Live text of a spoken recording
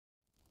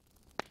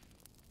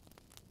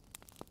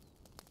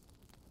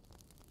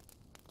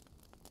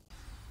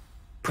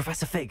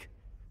Professor Fig,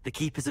 the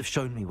Keepers have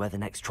shown me where the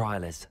next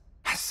trial is.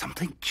 Has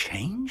something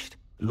changed?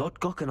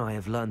 Lodgok and I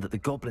have learned that the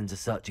goblins are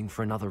searching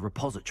for another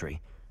repository,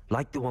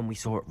 like the one we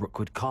saw at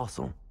Rookwood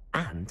Castle.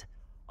 And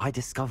I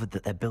discovered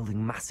that they're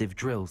building massive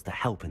drills to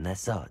help in their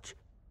search.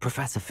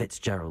 Professor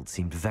Fitzgerald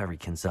seemed very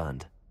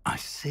concerned. I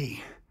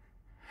see.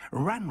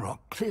 Ranrock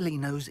clearly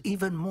knows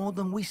even more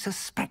than we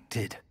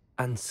suspected.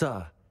 And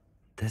sir,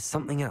 there's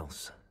something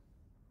else.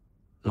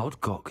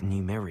 Lodgok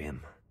knew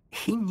Miriam.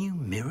 He knew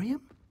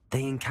Miriam?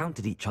 They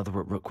encountered each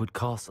other at Rookwood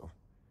Castle.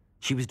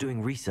 She was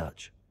doing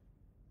research.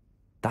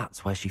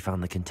 That's where she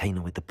found the container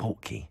with the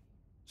portkey.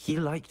 He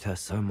liked her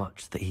so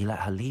much that he let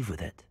her leave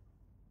with it,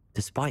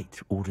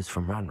 despite orders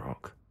from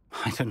Ranrock.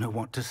 I don't know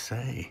what to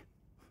say.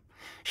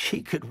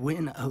 She could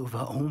win over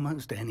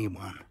almost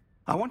anyone.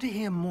 I want to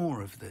hear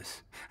more of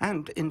this.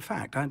 And, in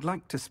fact, I'd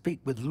like to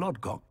speak with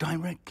Lodgok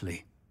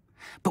directly.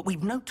 But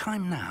we've no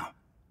time now.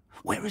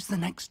 Where is the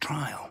next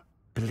trial?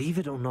 Believe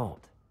it or not,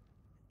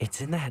 it's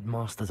in the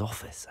Headmaster's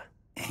office.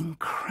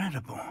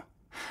 Incredible.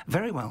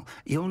 Very well.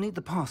 You'll need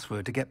the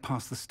password to get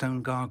past the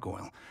stone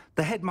gargoyle.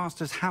 The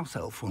Headmaster's house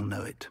elf will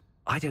know it.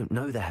 I don't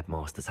know the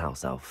Headmaster's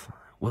house elf.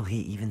 Will he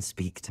even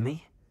speak to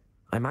me?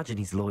 I imagine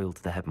he's loyal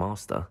to the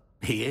Headmaster.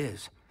 He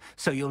is.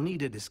 So you'll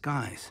need a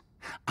disguise.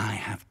 I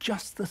have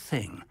just the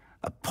thing.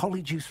 A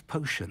Polyjuice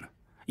potion.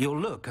 You'll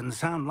look and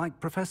sound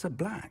like Professor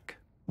Black.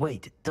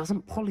 Wait,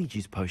 doesn't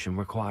Polyjuice potion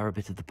require a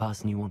bit of the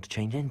person you want to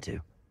change into?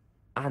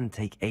 And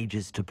take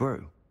ages to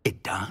brew?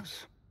 It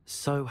does.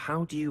 So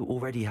how do you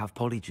already have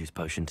Polyjuice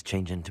potion to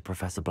change into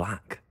Professor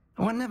Black?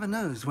 One never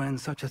knows when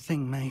such a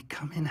thing may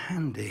come in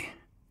handy.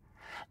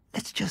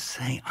 Let's just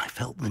say I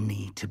felt the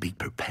need to be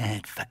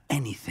prepared for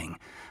anything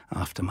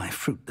after my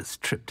fruitless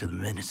trip to the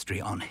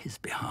Ministry on his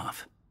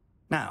behalf.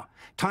 Now,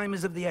 time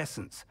is of the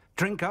essence.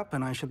 Drink up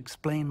and I shall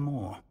explain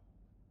more.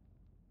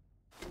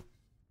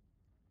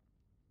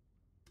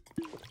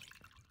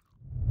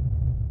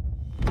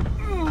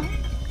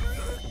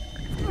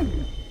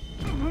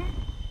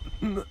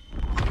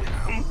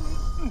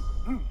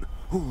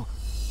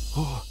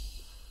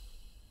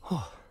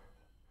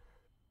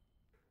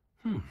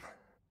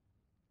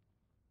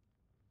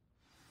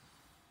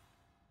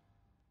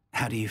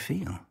 How do you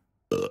feel?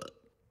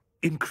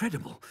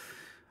 Incredible.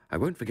 I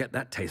won't forget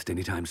that taste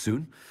anytime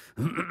soon.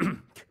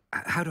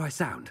 How do I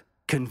sound?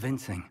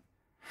 Convincing.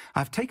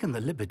 I've taken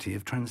the liberty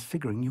of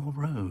transfiguring your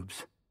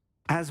robes.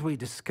 As we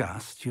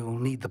discussed, you'll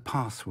need the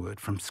password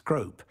from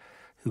Scrope,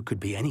 who could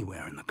be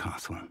anywhere in the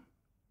castle.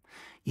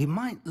 You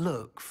might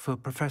look for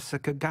Professor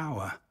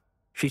Kagawa.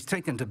 She's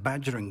taken to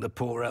badgering the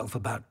poor elf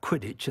about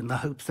Quidditch in the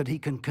hopes that he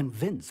can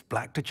convince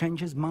Black to change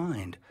his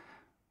mind.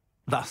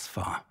 Thus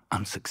far,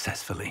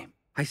 unsuccessfully.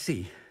 I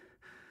see.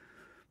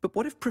 But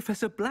what if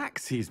Professor Black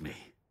sees me?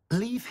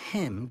 Leave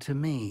him to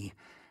me.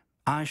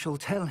 I shall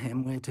tell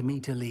him where to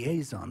meet a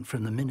liaison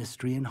from the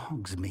Ministry in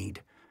Hogsmeade.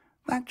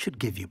 That should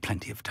give you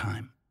plenty of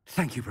time.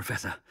 Thank you,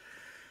 Professor.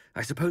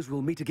 I suppose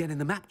we'll meet again in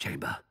the map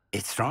chamber.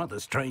 It's rather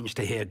strange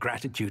to hear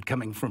gratitude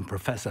coming from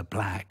Professor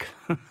Black.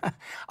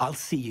 I'll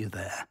see you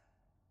there.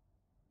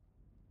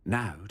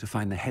 Now to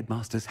find the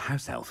Headmaster's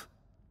house elf.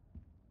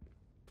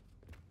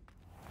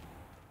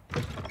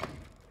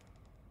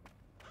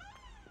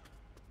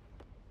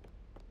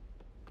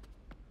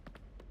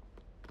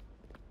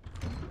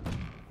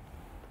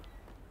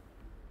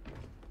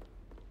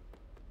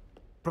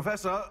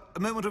 Professor, a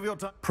moment of your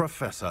time.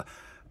 Professor,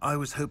 I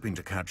was hoping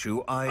to catch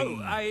you.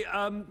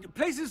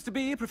 Places to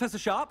be, Professor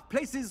Sharp.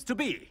 Places to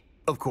be.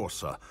 Of course,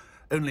 sir.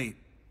 Only,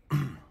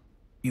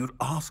 you'd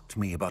asked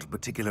me about a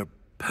particular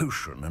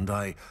potion,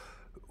 and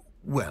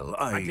well,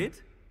 I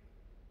did?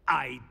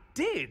 I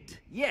did,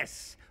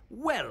 yes.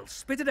 Well,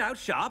 spit it out,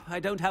 Sharp. I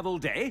don't have all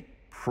day.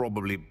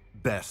 Probably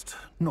best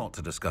not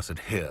to discuss it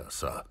here,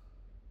 sir.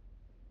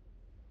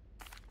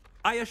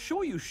 I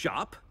assure you,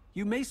 Sharp,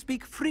 you may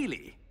speak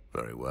freely.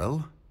 Very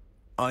well.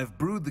 I've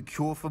brewed the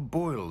cure for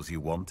boils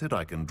you wanted.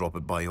 I can drop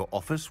it by your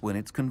office when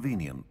it's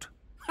convenient.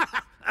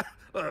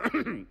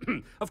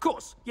 Of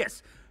course,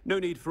 yes. No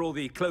need for all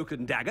the cloak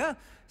and dagger.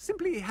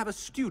 Simply have a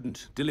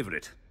student deliver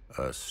it.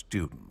 A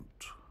student.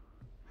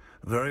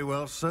 Very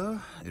well, sir,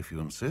 if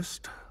you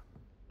insist.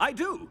 I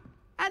do.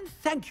 And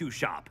thank you,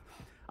 Sharp.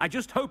 I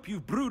just hope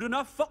you've brewed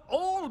enough for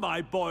all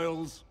my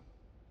boils.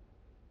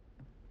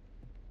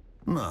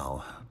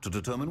 Now, to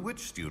determine which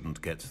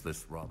student gets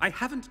this run. I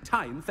haven't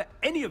time for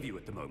any of you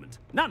at the moment.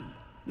 None.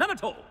 None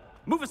at all.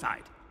 Move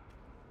aside.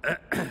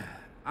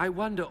 I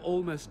wonder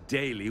almost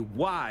daily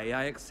why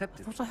I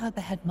accepted. I thought I heard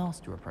the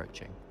Headmaster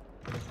approaching.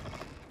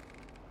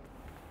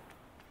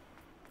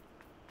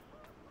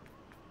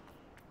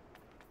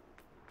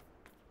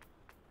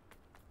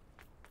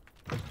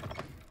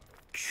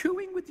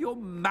 Chewing with your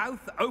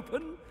mouth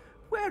open?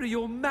 Where are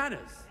your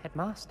manners?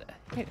 Headmaster?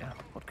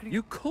 What could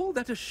You call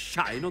that a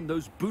shine on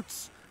those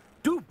boots?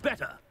 Do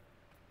better!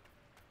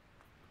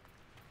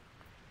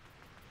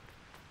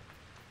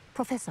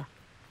 Professor,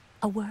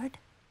 a word?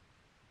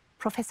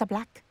 Professor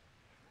Black?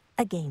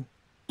 Again,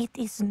 it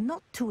is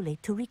not too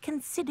late to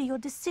reconsider your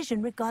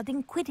decision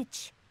regarding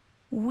Quidditch.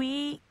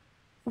 We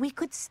We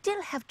could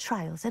still have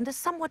trials and a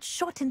somewhat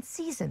shortened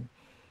season.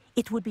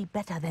 It would be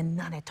better than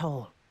none at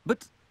all.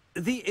 But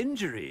the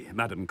injury,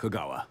 Madam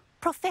Kogawa.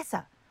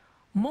 Professor,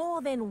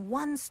 more than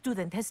one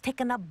student has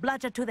taken a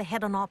bludger to the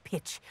head on our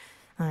pitch.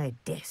 I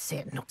dare say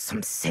it knocked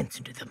some sense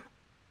into them.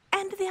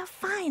 And they're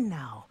fine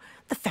now.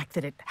 The fact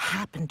that it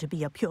happened to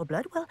be a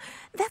pureblood, well,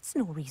 that's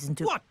no reason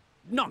to... What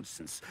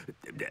nonsense!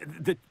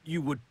 That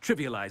you would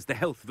trivialize the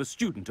health of a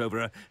student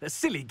over a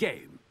silly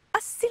game.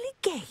 A silly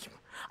game?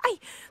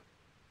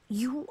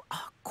 You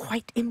are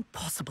quite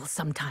impossible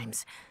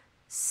sometimes.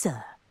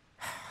 Sir,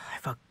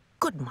 I've a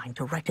good mind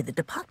to write to the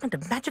Department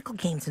of Magical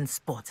Games and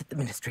Sports at the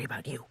Ministry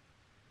about you.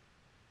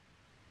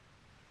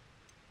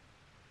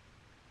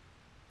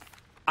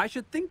 I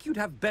should think you'd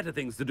have better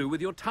things to do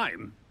with your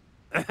time.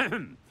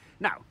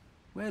 Now,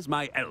 where's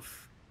my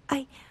elf?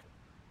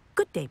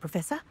 Good day,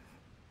 Professor.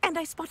 And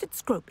I spotted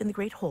Scrope in the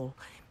Great Hall.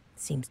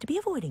 Seems to be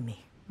avoiding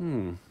me.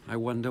 I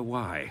wonder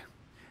why.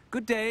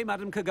 Good day,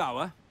 Madam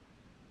Kogawa.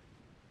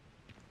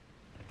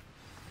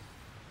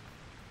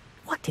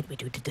 What did we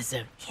do to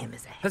deserve him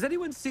as a... Has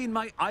anyone seen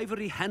my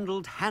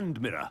ivory-handled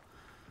hand mirror?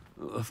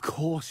 Of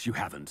course you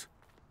haven't.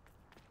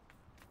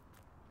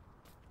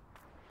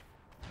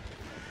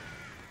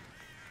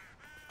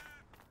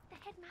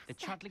 The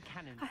Chudley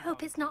Cannon. I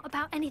hope it's not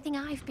about anything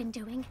I've been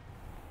doing.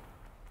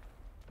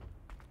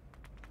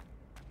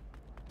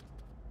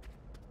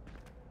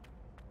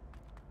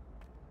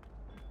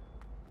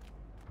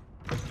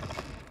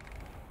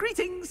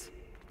 Greetings!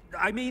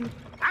 I mean,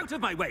 out of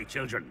my way,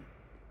 children.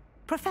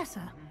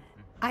 Professor,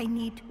 I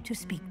need to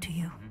speak to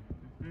you.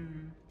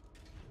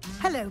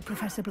 Hello,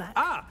 Professor Black.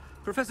 Ah,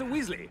 Professor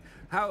Weasley.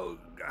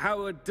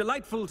 How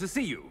delightful to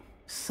see you.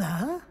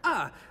 Sir?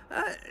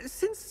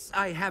 Since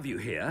I have you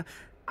here,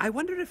 I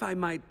wonder if I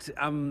might,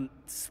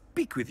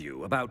 speak with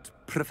you about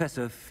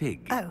Professor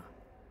Fig. Oh,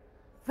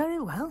 very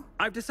well.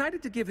 I've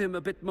decided to give him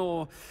a bit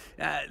more,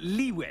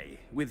 leeway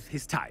with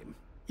his time.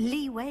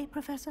 Leeway,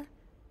 Professor?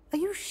 Are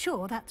you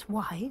sure that's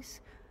wise?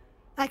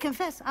 I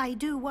confess I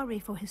do worry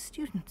for his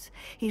students.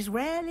 He's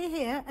rarely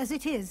here as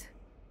it is.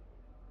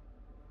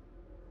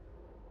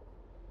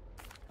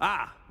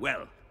 Ah,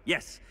 well,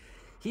 yes.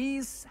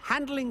 He's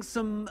handling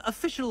some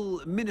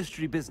official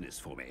ministry business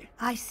for me.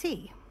 I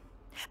see.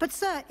 But,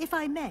 sir, if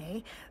I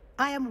may,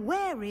 I am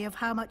wary of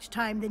how much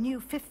time the new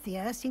fifth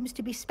year seems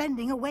to be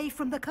spending away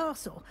from the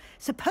castle,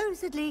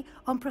 supposedly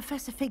on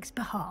Professor Fig's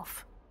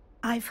behalf.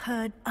 I've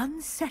heard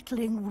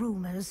unsettling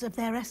rumors of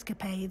their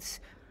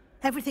escapades.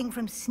 Everything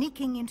from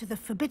sneaking into the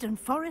Forbidden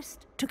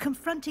Forest to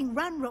confronting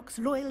Ranrock's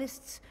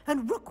loyalists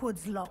and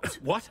Rookwood's lot.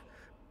 What?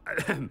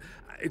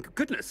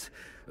 Goodness.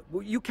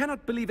 You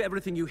cannot believe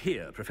everything you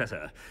hear,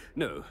 Professor.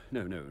 No,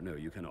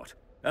 you cannot.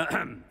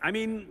 I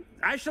mean,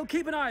 I shall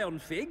keep an eye on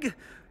Fig.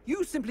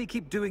 You simply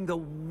keep doing the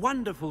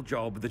wonderful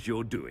job that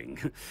you're doing.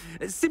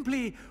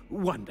 Simply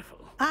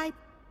wonderful.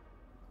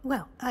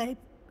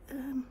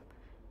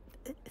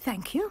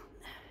 Thank you.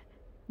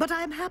 But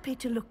I'm happy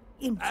to look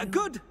into...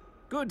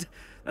 Good.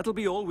 That'll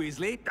be all,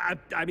 Weasley.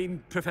 I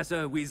mean,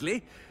 Professor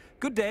Weasley.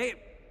 Good day.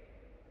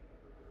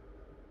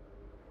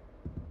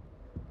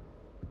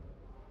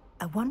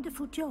 A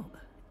wonderful job.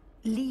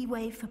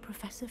 Leeway for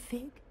Professor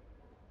Fig?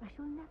 I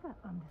shall never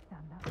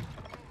understand that.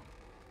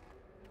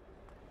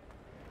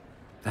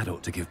 That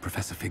ought to give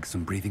Professor Fig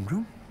some breathing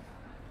room.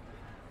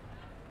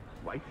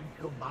 Wait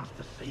until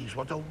Master sees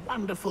what a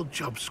wonderful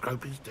job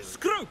Scrope is doing.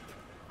 Scrope!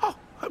 Oh,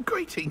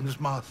 greetings,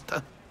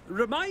 Master.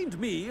 Remind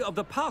me of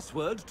the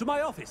password to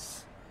my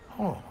office.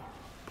 Oh,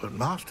 but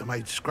Master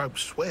made Scrope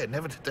swear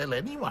never to tell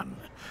anyone,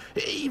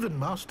 even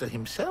Master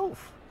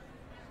himself.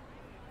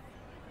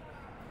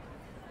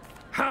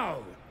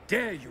 How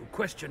dare you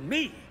question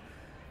me?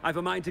 I've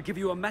a mind to give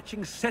you a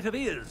matching set of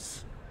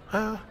ears.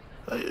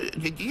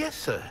 Yes,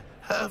 sir.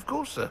 Of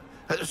course, sir.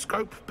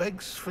 Scrope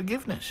begs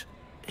forgiveness.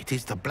 It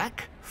is the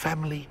Black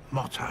family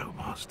motto,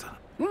 Master.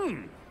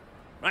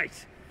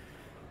 Right.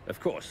 Of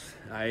course.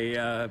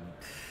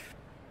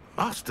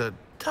 Master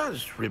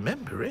does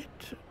remember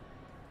it.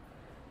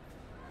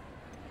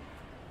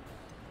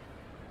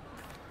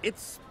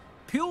 It's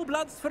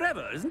purebloods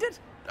forever, isn't it?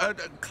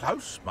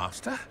 Close,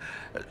 Master.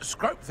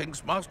 Scrope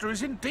thinks Master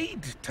is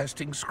indeed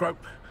testing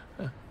Scrope.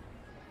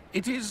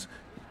 It is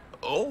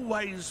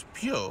always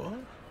pure.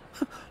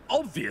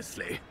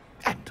 Obviously.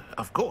 And,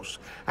 of course,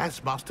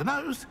 as Master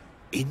knows,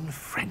 in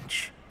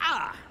French.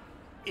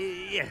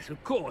 Yes,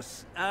 of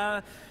course.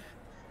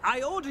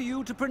 I order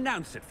you to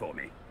pronounce it for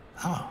me.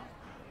 Oh,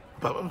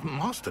 but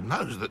Master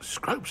knows that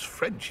Scrope's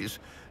French is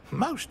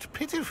most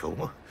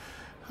pitiful.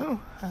 Oh,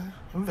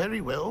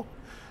 very well.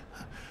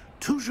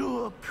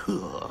 Toujours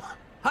pur.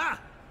 Ha!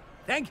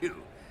 Thank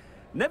you.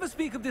 Never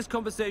speak of this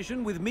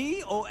conversation with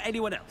me or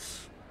anyone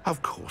else.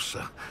 Of course,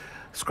 sir.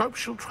 Scrope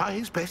shall try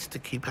his best to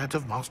keep out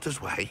of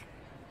Master's way.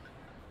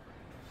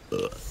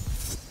 The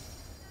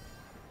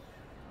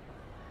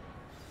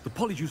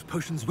Polyjuice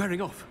potion's wearing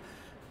off.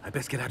 I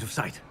best get out of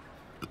sight.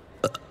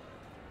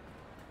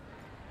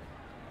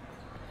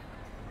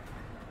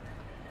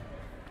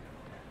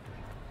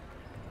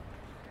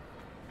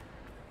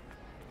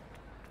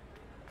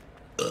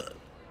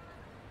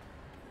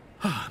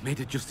 Made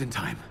it just in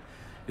time.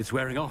 It's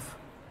wearing off.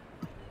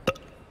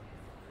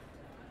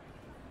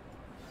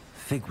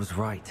 Fig was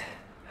right.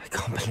 I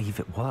can't believe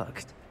it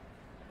worked.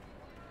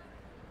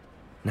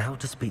 Now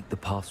to speak the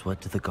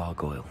password to the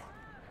gargoyle.